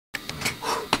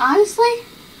Honestly,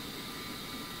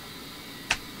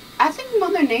 I think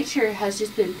Mother Nature has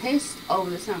just been pissed over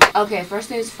the summer. Okay, first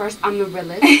things first, I'm the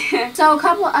realist. So a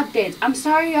couple of updates. I'm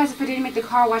sorry you guys if I didn't make the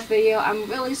car wash video. I'm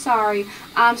really sorry.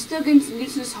 I'm still getting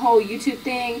used to this whole YouTube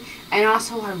thing. And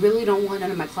also, I really don't want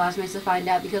none of my classmates to find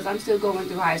out because I'm still going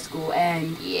through high school.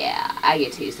 And yeah, I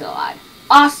get teased a lot.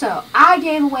 Also, I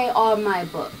gave away all my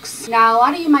books. Now, a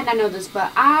lot of you might not know this,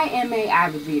 but I am an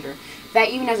avid reader. That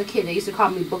even as a kid, they used to call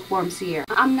me Bookworm Sierra.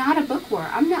 I'm not a bookworm.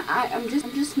 I'm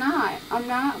just not. I'm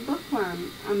not a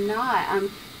bookworm. I'm not.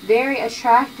 I'm very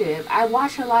attractive. I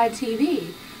watch a lot of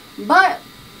TV. But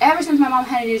ever since my mom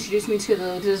had introduced me to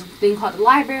this thing called the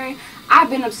library, I've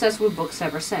been obsessed with books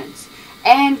ever since.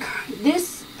 And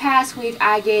this past week,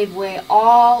 I gave away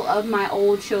all of my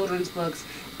old children's books.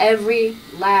 Every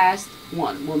last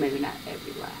one. Well, maybe not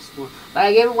every last one. But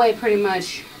I gave away pretty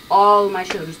much all of my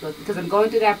children's books because I'm going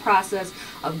through that process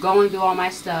of going through all my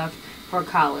stuff for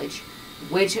college.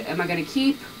 Which am I going to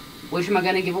keep? Which am I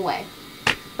going to give away?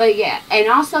 But yeah, and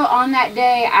also on that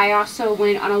day, I also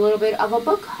went on a little bit of a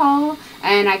book haul,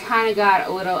 and I kind of got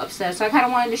a little upset. So I kind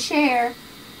of wanted to share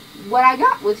what I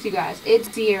got with you guys. It's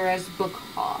Sierra's book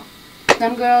haul.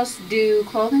 Some girls do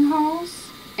clothing hauls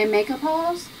and makeup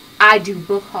hauls. I do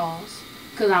book hauls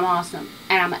because I'm awesome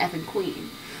and I'm an effing queen.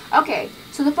 Okay,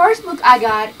 so the first book I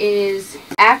got is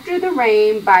After the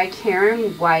Rain by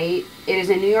Karen White. It is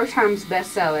a New York Times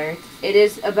bestseller. It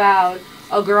is about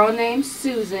a girl named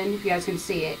Susan, if you guys can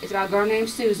see it. It's about a girl named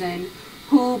Susan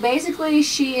who basically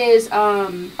she is she's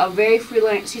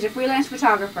a freelance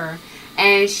photographer,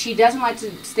 and she doesn't like to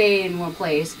stay in one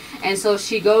place. And so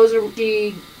she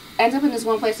ends up in this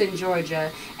one place in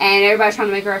Georgia, and everybody's trying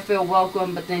to make her feel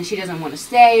welcome, but then she doesn't want to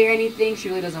stay or anything. She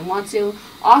really doesn't want to.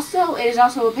 Also, it is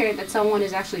also apparent that someone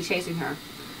is actually chasing her.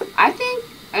 I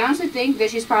honestly think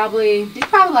that she's probably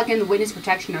like in the witness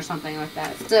protection or something like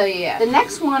that. So yeah. The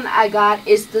next one I got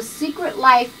is The Secret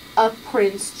Life of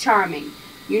Prince Charming.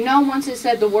 You know, once it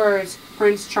said the words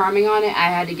Prince Charming on it, I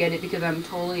had to get it because I'm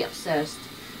totally obsessed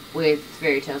with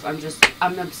fairy tales. I'm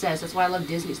obsessed. That's why I love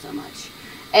Disney so much.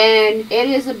 And it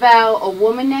is about a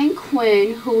woman named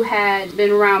Quinn who had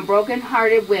been around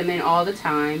broken-hearted women all the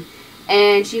time.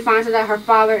 And she finds out that her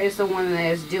father is the one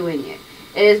that is doing it.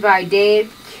 It is by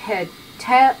Dave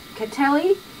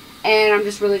Catelli. And I'm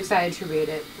just really excited to read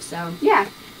it. So, yeah.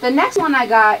 The next one I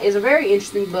got is a very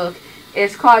interesting book.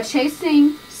 It's called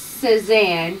Chasing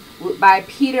Cezanne by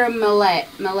Peter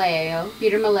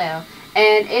Maleo.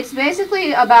 And it's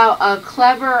basically about a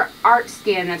clever art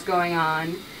scam that's going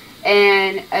on.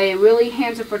 And a really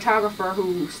handsome photographer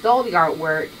who stole the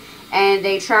artwork, and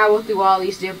they travel through all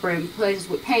these different places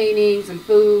with paintings and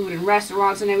food and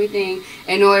restaurants and everything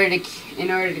in order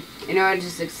to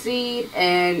succeed.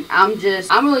 And I'm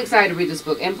really excited to read this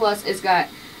book. And plus,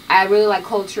 I really like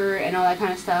culture and all that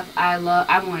kind of stuff. I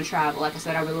want to travel. Like I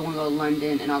said, I really want to go to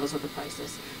London and all those other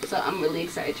places. So I'm really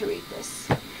excited to read this.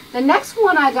 The next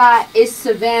one I got is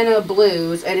Savannah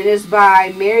Blues, and it is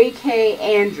by Mary Kay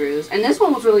Andrews. And this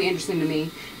one was really interesting to me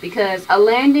because a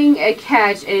landing a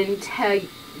catch and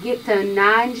get to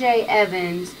 9J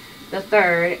Evans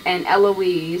III and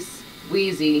Eloise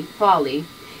Wheezy Foley,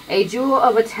 a jewel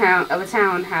of a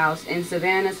townhouse in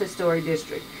Savannah's historic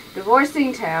district.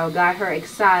 Divorcing Tao got her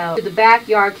exiled to the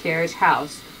backyard carriage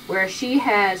house, where she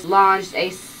has launched a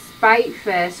spite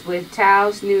fest with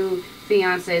Tao's new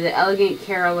fiance, the elegant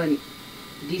Carolyn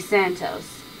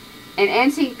DeSantos. An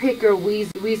antique picker,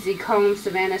 Wheezy combs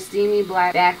Savannah's steamy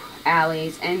black back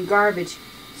alleys and garbage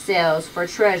sales for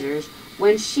treasures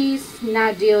when she's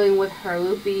not dealing with her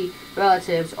loopy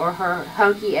relatives or her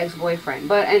hunky ex-boyfriend.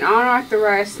 But an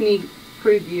unauthorized sneak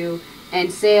preview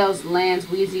and sales lands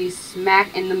Wheezy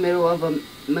smack in the middle of a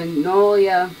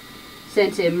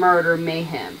magnolia-scented murder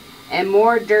mayhem, and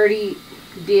more dirty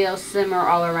deals simmer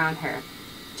all around her.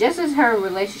 Just as her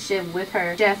relationship with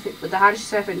the hottest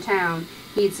chef in town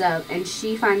heats up, and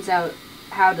she finds out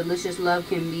how delicious love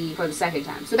can be for the second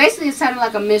time. So basically, it's kind of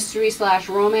like a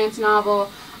mystery/romance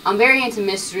novel. I'm very into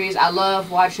mysteries. I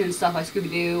love watching stuff like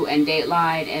Scooby-Doo and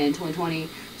Dateline and 2020.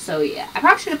 So yeah, I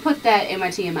probably should have put that in my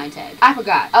TMI tag. I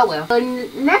forgot. Oh well. The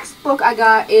next book I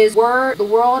got is The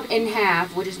World in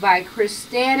Half, which is by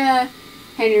Christina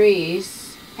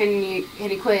Henriquez. I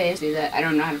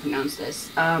don't know how to pronounce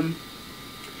this.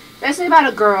 Basically about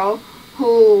a girl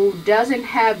who doesn't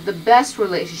have the best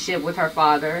relationship with her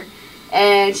father,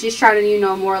 and she's trying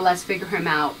to, more or less figure him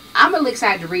out. I'm really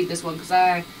excited to read this one because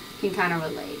I can kind of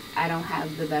relate. I don't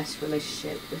have the best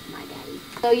relationship with my daddy.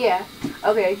 So yeah.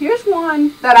 Okay, here's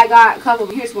one that I got.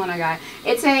 Here's one I got.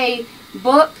 It's a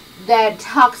book that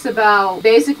talks about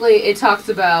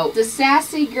the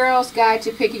sassy girl's guide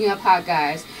to picking up hot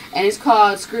guys. and it's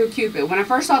called Screw Cupid. When I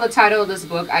first saw the title of this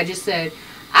book, I just said,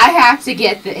 I have to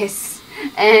get this.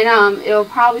 And it'll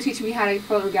probably teach me how to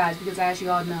photo guys, because as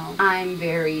you all know, I'm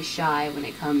very shy when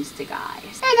it comes to guys.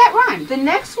 Hey, that rhymed. The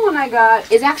next one I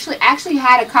got is actually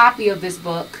had a copy of this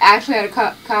book.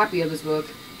 Copy of this book.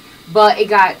 But it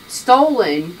got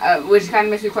stolen, which kind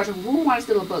of makes me question, who wants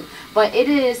to steal a book? But it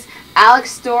is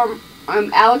Alex Rider,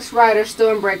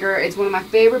 Stormbreaker. It's one of my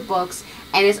favorite books,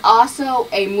 and it's also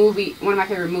a movie, one of my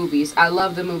favorite movies. I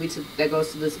love the movie that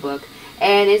goes to this book.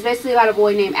 And it's basically about a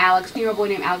boy named Alex, a boy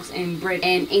named Alex in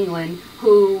England,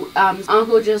 who his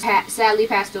uncle just sadly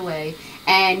passed away.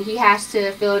 And he has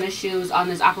to fill in his shoes on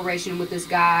this operation with this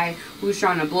guy who's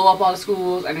trying to blow up all the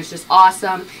schools, and it's just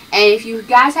awesome. And if you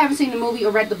guys haven't seen the movie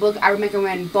or read the book, I would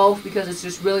recommend both, because it's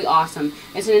just really awesome.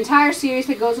 It's an entire series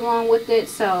that goes along with it,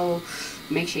 so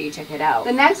make sure you check it out.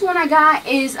 The next one I got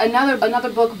is another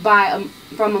book by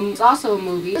it's also a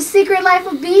movie, The Secret Life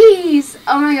of Bees.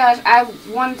 Oh my gosh, I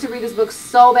wanted to read this book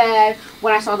so bad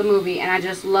when I saw the movie, and I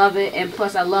just love it. And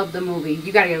plus, I love the movie.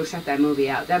 You gotta go check that movie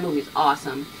out. That movie is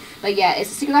awesome. But yeah, it's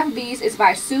The Secret Life of Bees. It's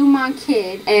by Sue Monk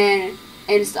Kidd, and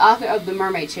it's the author of The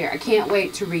Mermaid Chair. I can't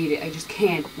wait to read it. I just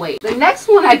can't wait. The next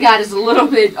one I got is a little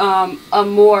bit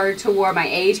more toward my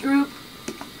age group.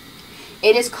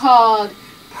 It is called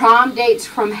Prom Dates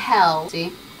from Hell.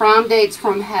 See? Prom Dates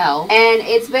from Hell. And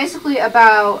it's basically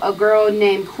about a girl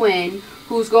named Quinn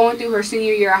who's going through her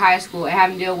senior year of high school and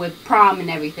having to deal with prom and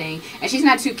everything. And she's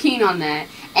not too keen on that.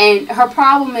 And her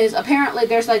problem is, apparently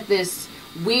there's like this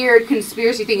weird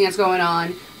conspiracy thing that's going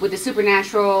on with the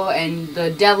supernatural and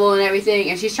the devil and everything,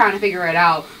 and she's trying to figure it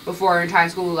out before her entire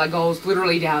school like goes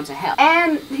literally down to hell.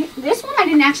 And this one I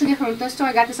didn't actually get from a thrift store.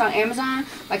 I got this on Amazon.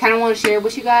 I kind of want to share it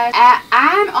with you guys.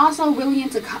 I'm also really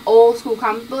into old school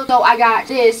comic books, so I got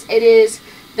this. It is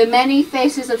The Many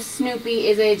Faces of Snoopy.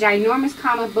 Is a ginormous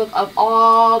comic book of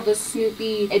all the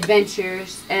Snoopy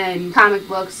adventures and comic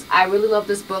books. I really love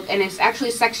this book, and it's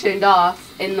actually sectioned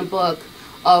off in the book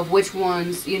of which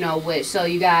ones, you know, which. So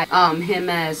you got him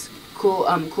as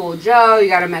Cool Joe, you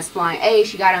got him as Flying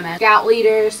Ace, you got him as Scout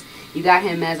Leaders, you got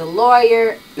him as a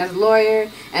lawyer,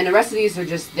 and the rest of these are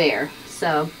just there.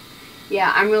 So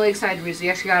yeah, I'm really excited to read this.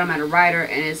 You actually got him at a writer,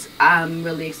 and I'm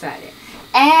really excited.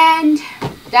 And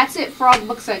that's it for all the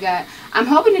books I got. I'm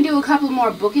hoping to do a couple more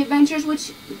book adventures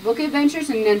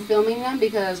and then filming them,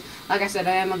 because like I said,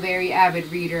 I am a very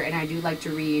avid reader and I do like to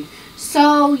read.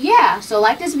 So yeah, so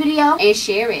like this video and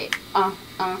share it.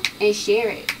 And share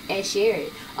it. And share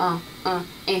it.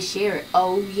 And share it.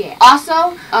 Oh yeah.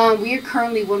 Also, we are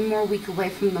currently one more week away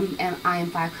from the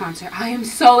IM5 concert. I am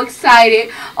so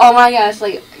excited. Oh my gosh,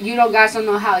 like you guys don't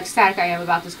know how ecstatic I am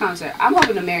about this concert. I'm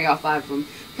hoping to marry all 5 of them,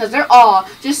 because they're all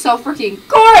just so freaking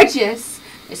gorgeous.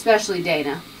 Especially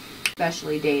Dana.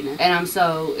 And I'm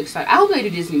so excited. I hope they do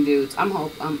Disney Dudes. I'm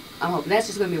hoping. That's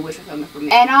just going to be a wish fulfillment for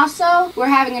me. And also, we're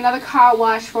having another car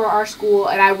wash for our school,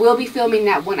 and I will be filming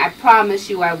that one. I promise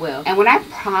you I will. And when I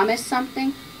promise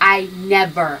something, I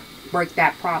never break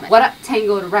that promise. What up,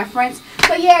 Tango the reference?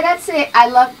 But yeah, that's it.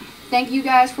 Thank you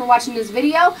guys for watching this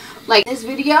video. Like this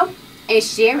video and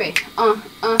share it.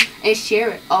 And share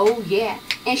it. Oh yeah.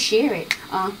 And share it.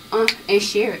 And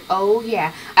share it. Oh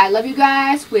yeah. I love you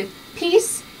guys with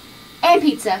peace and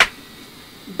pizza.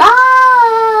 Bye.